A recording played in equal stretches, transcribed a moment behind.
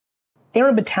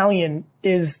Aaron Battalion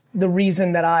is the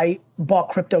reason that I bought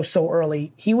crypto so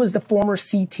early. He was the former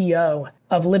CTO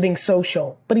of Living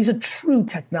Social, but he's a true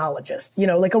technologist,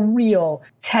 like a real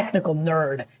technical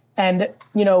nerd. And,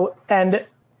 and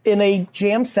in a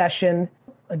jam session,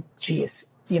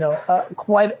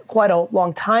 quite a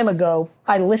long time ago,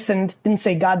 I listened, didn't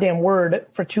say a goddamn word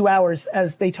for 2 hours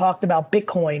as they talked about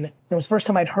Bitcoin. It was the first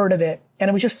time I'd heard of it. And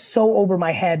it was just so over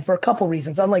my head for a couple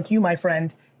reasons. Unlike you, my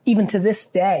friend, even to this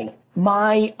day,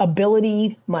 my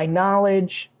ability, my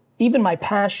knowledge, even my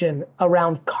passion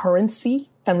around currency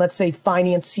and let's say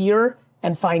financier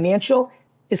and financial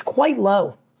is quite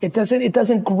low. It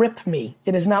doesn't grip me.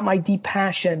 It is not my deep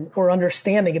passion or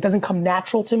understanding. It doesn't come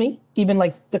natural to me. Even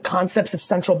like the concepts of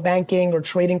central banking or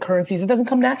trading currencies, it doesn't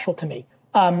come natural to me.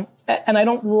 And I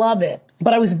don't love it,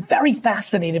 but I was very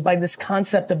fascinated by this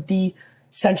concept of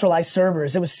decentralized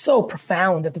servers. It was so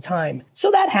profound at the time. So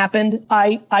that happened.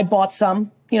 I bought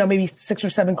some, maybe 6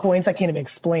 or 7 coins. I can't even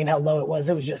explain how low it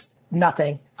was. It was just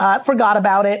nothing. Forgot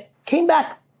about it. Came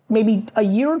back maybe a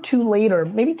year or two later,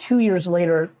 maybe 2 years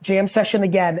later, jam session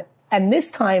again. And this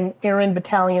time, Aaron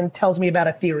Battalion tells me about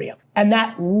Ethereum. And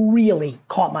that really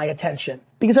caught my attention.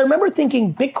 Because I remember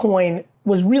thinking Bitcoin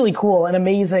was really cool and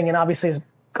amazing and obviously has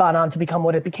gone on to become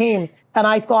what it became. And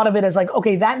I thought of it as like,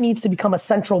 okay, that needs to become a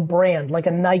central brand, like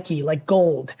a Nike, like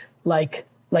gold, like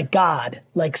God,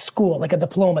 like school, like a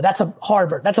diploma. That's a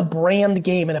Harvard. That's a brand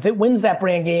game. And if it wins that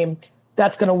brand game,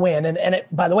 that's going to win. And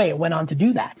it, by the way, it went on to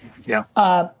do that. Yeah.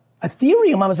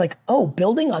 Ethereum, I was like, oh,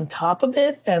 building on top of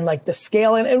it and like the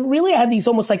scale. And really I had these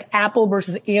almost like Apple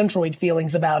versus Android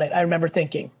feelings about it. I remember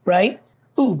thinking, right?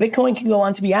 Ooh, Bitcoin can go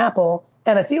on to be Apple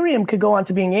and Ethereum could go on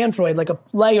to being Android, like a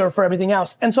layer for everything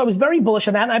else. And so I was very bullish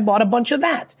on that and I bought a bunch of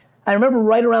that. I remember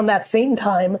right around that same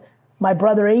time, my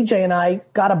brother AJ and I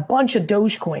got a bunch of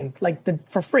Dogecoin, like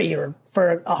for free or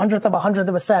for 1/100th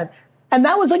of a cent. And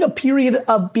that was like a period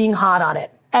of being hot on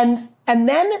it. And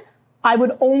then I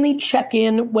would only check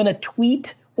in when a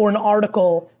tweet or an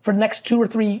article for the next 2 or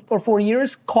 3 or 4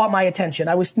 years caught my attention.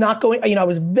 I was not going, I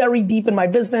was very deep in my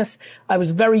business. I was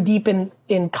very deep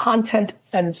in content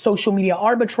and social media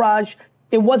arbitrage.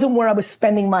 It wasn't where I was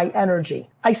spending my energy.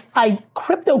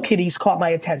 CryptoKitties caught my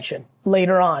attention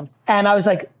later on. And I was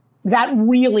like, that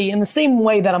really, in the same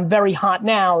way that I'm very hot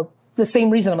now, the same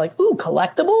reason I'm like, ooh,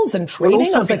 collectibles and trading.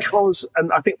 But also because,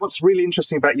 and I think what's really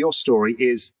interesting about your story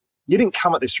is you didn't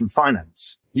come at this from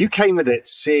finance. You came at it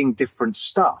seeing different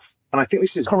stuff. And I think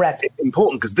this is correct,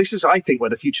 important because this is, I think, where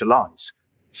the future lies.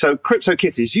 So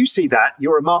CryptoKitties, you see that,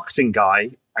 you're a marketing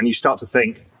guy, and you start to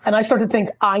think. And I start to think,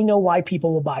 I know why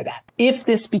people will buy that. If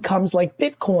this becomes like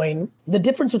Bitcoin, the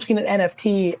difference between an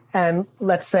NFT and,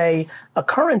 let's say, a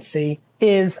currency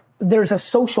is there's a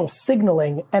social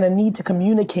signaling and a need to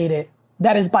communicate it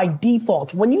that is by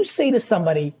default. When you say to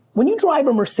somebody, when you drive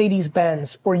a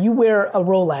Mercedes-Benz or you wear a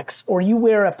Rolex or you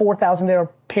wear a $4,000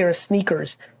 pair of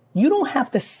sneakers, you don't have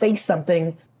to say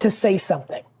something to say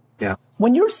something. Yeah.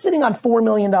 When you're sitting on $4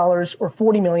 million or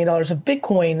 $40 million of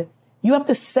Bitcoin, you have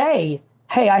to say,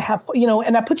 hey, I have,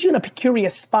 and that puts you in a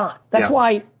precarious spot. That's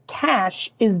why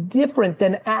cash is different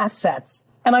than assets.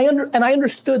 And I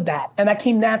understood that, and that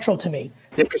came natural to me.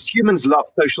 Yeah, because humans love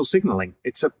social signaling.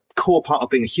 It's a core part of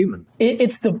being a human.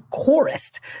 It's the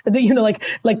corest.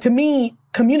 Like to me,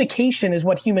 communication is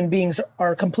what human beings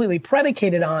are completely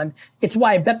predicated on. It's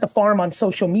why I bet the farm on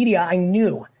social media. I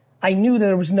knew that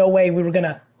there was no way we were going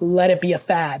to let it be a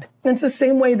fad. And it's the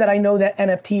same way that I know that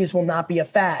NFTs will not be a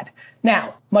fad.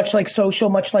 Now, much like social,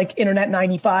 much like Internet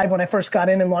 95, when I first got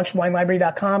in and launched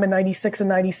WineLibrary.com in 96 and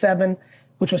 97,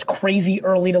 which was crazy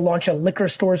early to launch a liquor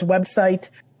store's website.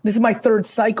 This is my third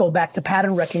cycle back to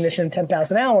pattern recognition in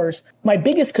 10,000 hours. My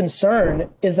biggest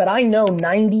concern is that I know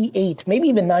 98, maybe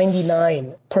even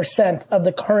 99% of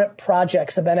the current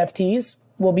projects of NFTs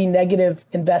will be negative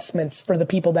investments for the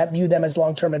people that view them as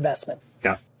long-term investment.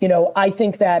 Yeah. I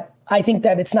think that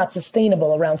it's not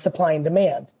sustainable around supply and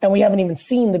demand. And we haven't even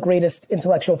seen the greatest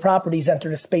intellectual properties enter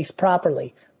the space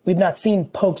properly. We've not seen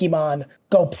Pokemon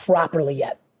go properly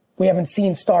yet. We haven't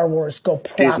seen Star Wars go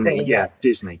properly yet.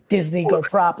 Disney go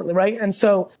properly, right? And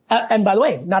so, and by the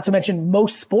way, not to mention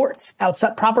most sports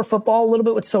outside proper football, a little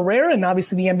bit with So Rare, and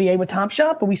obviously the NBA with Top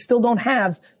Shot, but we still don't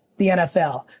have the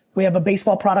NFL. We have a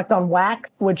baseball product on wax,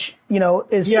 which,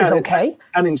 is okay.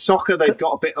 And in soccer, they've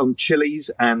got a bit on Chili's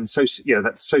and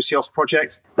that Socios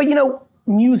project. But,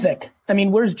 music. I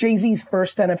mean, where's Jay-Z's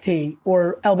first NFT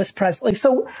or Elvis Presley?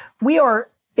 So we are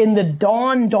in the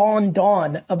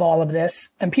dawn of all of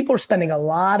this, and people are spending a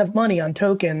lot of money on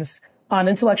tokens, on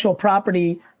intellectual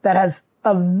property that has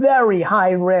a very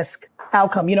high risk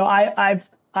outcome. I've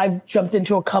I've jumped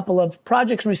into a couple of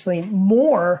projects recently,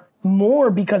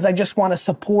 more because I just want to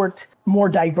support more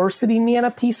diversity in the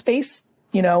NFT space.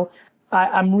 You know,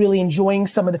 I'm really enjoying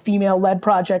some of the female-led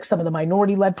projects, some of the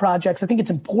minority-led projects. I think it's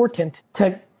important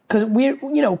because we're,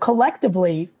 you know,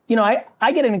 collectively, you know,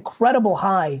 I get an incredible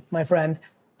high, my friend,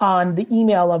 on the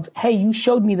email of, hey, you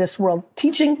showed me this world.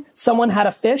 Teaching someone how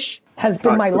to fish has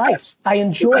been my life. Best. I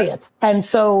enjoy it. And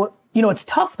so, you know, it's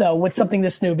tough though with something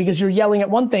this new because you're yelling at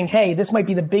one thing, hey, this might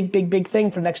be the big thing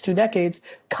for the next 2 decades,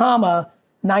 comma,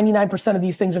 99% of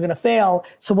these things are going to fail.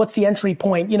 So what's the entry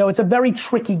point? You know, it's a very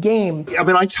tricky game. I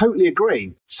mean, I totally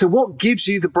agree. So what gives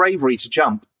you the bravery to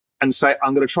jump and say,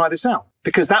 I'm going to try this out?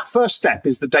 Because that first step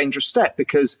is the dangerous step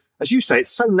because, as you say,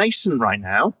 it's so nascent right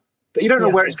now that you don't know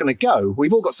where it's going to go.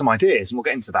 We've all got some ideas and we'll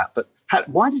get into that. But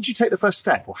why did you take the first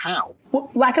step or how?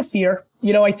 Well, lack of fear.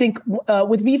 You know, I think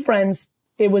with VeeFriends,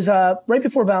 it was right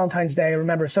before Valentine's Day, I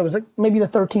remember. So it was like maybe the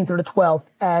 13th or the 12th.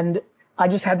 And I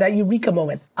just had that eureka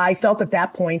moment. I felt at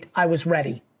that point I was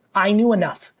ready. I knew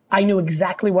enough. I knew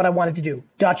exactly what I wanted to do.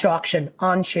 Dutch auction,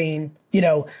 on-chain, you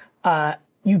know,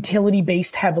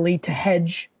 utility-based heavily to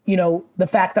hedge, you know, the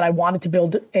fact that I wanted to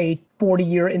build a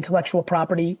 40-year intellectual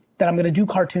property, that I'm going to do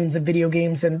cartoons and video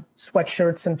games and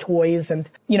sweatshirts and toys. And,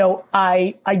 you know,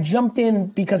 I jumped in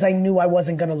because I knew I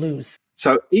wasn't going to lose.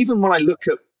 So even when I look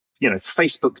at, you know,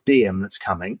 Facebook DM that's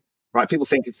coming, right? People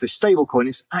think it's this stable coin.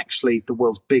 It's actually the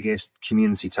world's biggest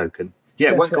community token. Yeah,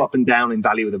 it won't go up and down in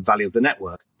value with the value of the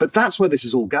network. But that's where this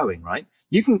is all going, right?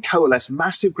 You can coalesce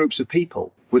massive groups of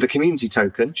people with a community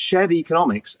token, share the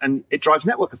economics, and it drives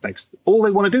network effects. All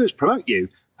they want to do is promote you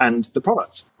and the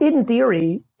product. In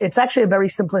theory, it's actually a very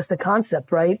simplistic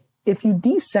concept, right? If you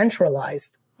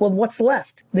decentralize, well, what's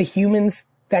left? The humans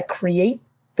that create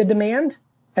the demand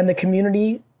and the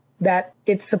community that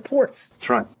it supports. That's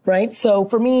right. Right? So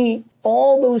for me,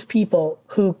 all those people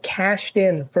who cashed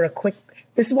in for a quick,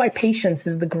 this is why patience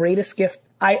is the greatest gift.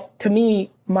 To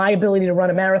me, my ability to run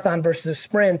a marathon versus a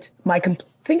sprint,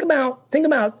 think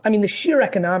about, I mean, the sheer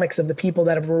economics of the people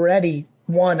that have already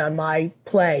won on my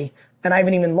play. And I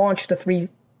haven't even launched the 3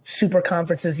 super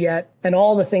conferences yet and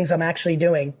all the things I'm actually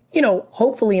doing. You know,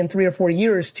 hopefully in 3 or 4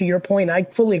 years, to your point, I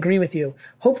fully agree with you.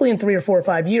 Hopefully in 3 or 4 or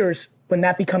 5 years, when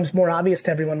that becomes more obvious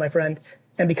to everyone, my friend,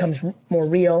 and becomes more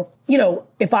real. You know,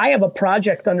 if I have a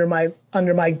project under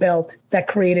my belt that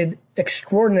created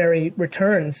extraordinary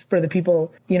returns for the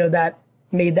people, you know, that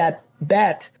made that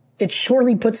bet, it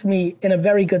surely puts me in a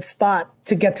very good spot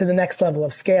to get to the next level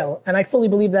of scale. And I fully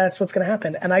believe that's what's going to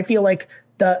happen. And I feel like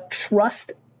the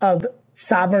trust of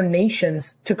sovereign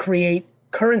nations to create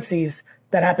currencies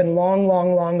that happened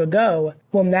long ago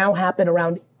will now happen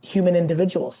around human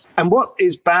individuals. And what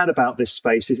is bad about this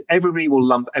space is everybody will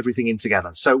lump everything in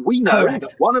together. So we know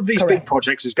that one of these big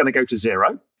projects is going to go to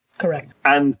zero. Correct.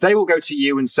 And they will go to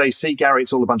you and say, see, Gary,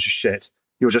 it's all a bunch of shit.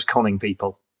 You're just conning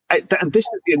people. And this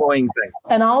is the annoying thing.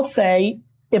 And I'll say,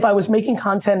 if I was making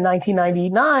content in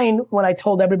 1999, when I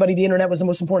told everybody the internet was the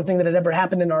most important thing that had ever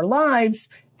happened in our lives,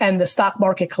 and the stock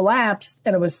market collapsed,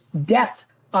 and it was death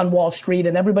on Wall Street,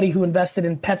 and everybody who invested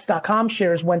in pets.com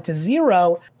shares went to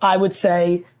zero, I would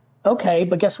say, okay,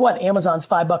 but guess what? Amazon's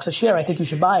 $5 a share. I think you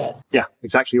should buy it. Yeah,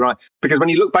 exactly right. Because when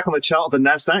you look back on the chart of the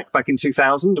NASDAQ back in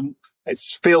 2000,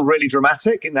 it's feel really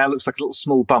dramatic. It now looks like a little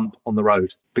small bump on the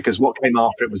road because what came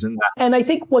after it was in that. And I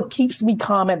think what keeps me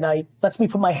calm at night, lets me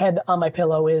put my head on my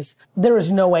pillow, is there is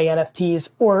no way NFTs,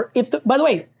 or by the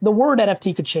way, the word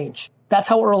NFT could change. That's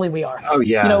how early we are. Oh,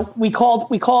 yeah. You know, we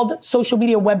called social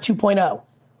media Web 2.0.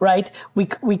 Right?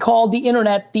 We called the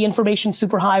internet the information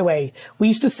superhighway. We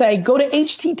used to say, go to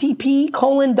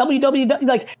http://www.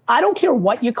 Like, I don't care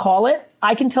what you call it.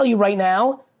 I can tell you right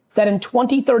now that in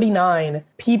 2039,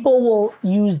 people will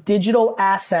use digital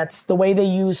assets the way they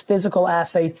use physical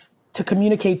assets to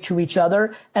communicate to each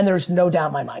other. And there's no doubt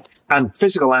in my mind. And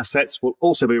physical assets will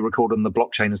also be recorded on the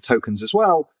blockchain as tokens as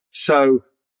well. So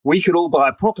we could all buy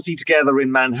a property together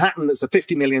in Manhattan that's a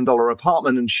 $50 million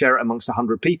apartment and share it amongst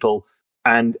 100 people.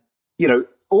 And, you know,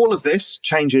 all of this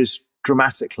changes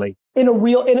dramatically. You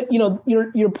know,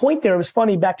 your point there was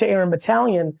funny. Back to Aaron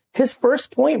Battalion, his first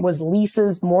point was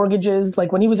leases, mortgages.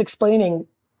 Like when he was explaining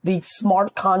the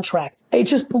smart contract, it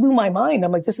just blew my mind.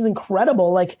 I'm like, this is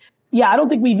incredible. Like, yeah, I don't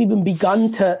think we've even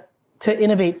begun to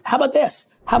innovate. How about this?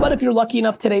 How about if you're lucky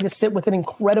enough today to sit with an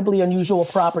incredibly unusual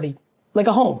property, like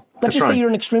a home? Let's just say you're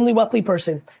an extremely wealthy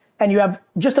person and you have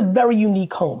just a very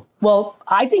unique home. Well,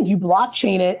 I think you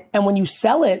blockchain it, and when you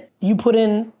sell it, you put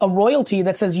in a royalty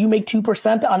that says you make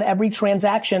 2% on every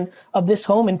transaction of this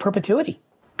home in perpetuity.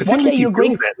 Particularly if you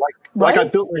build it, like I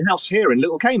built my house here in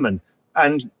Little Cayman.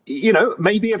 And, you know,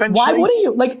 maybe eventually. Why wouldn't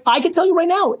you? Like, I can tell you right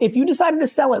now, if you decided to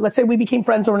sell it, let's say we became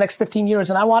friends over the next 15 years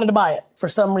and I wanted to buy it for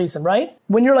some reason, right?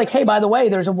 When you're like, hey, by the way,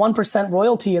 there's a 1%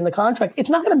 royalty in the contract, it's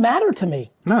not going to matter to me.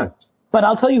 No. But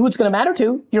I'll tell you who it's going to matter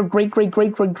to, your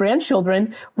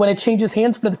great-great-great-great-grandchildren, when it changes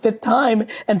hands for the 5th time,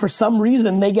 and for some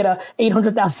reason they get a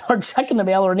 $800,000 check in the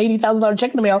mail or an $80,000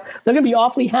 check in the mail, they're going to be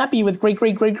awfully happy with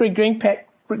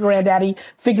great-great-great-great-granddaddy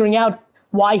figuring out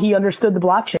why he understood the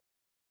blockchain.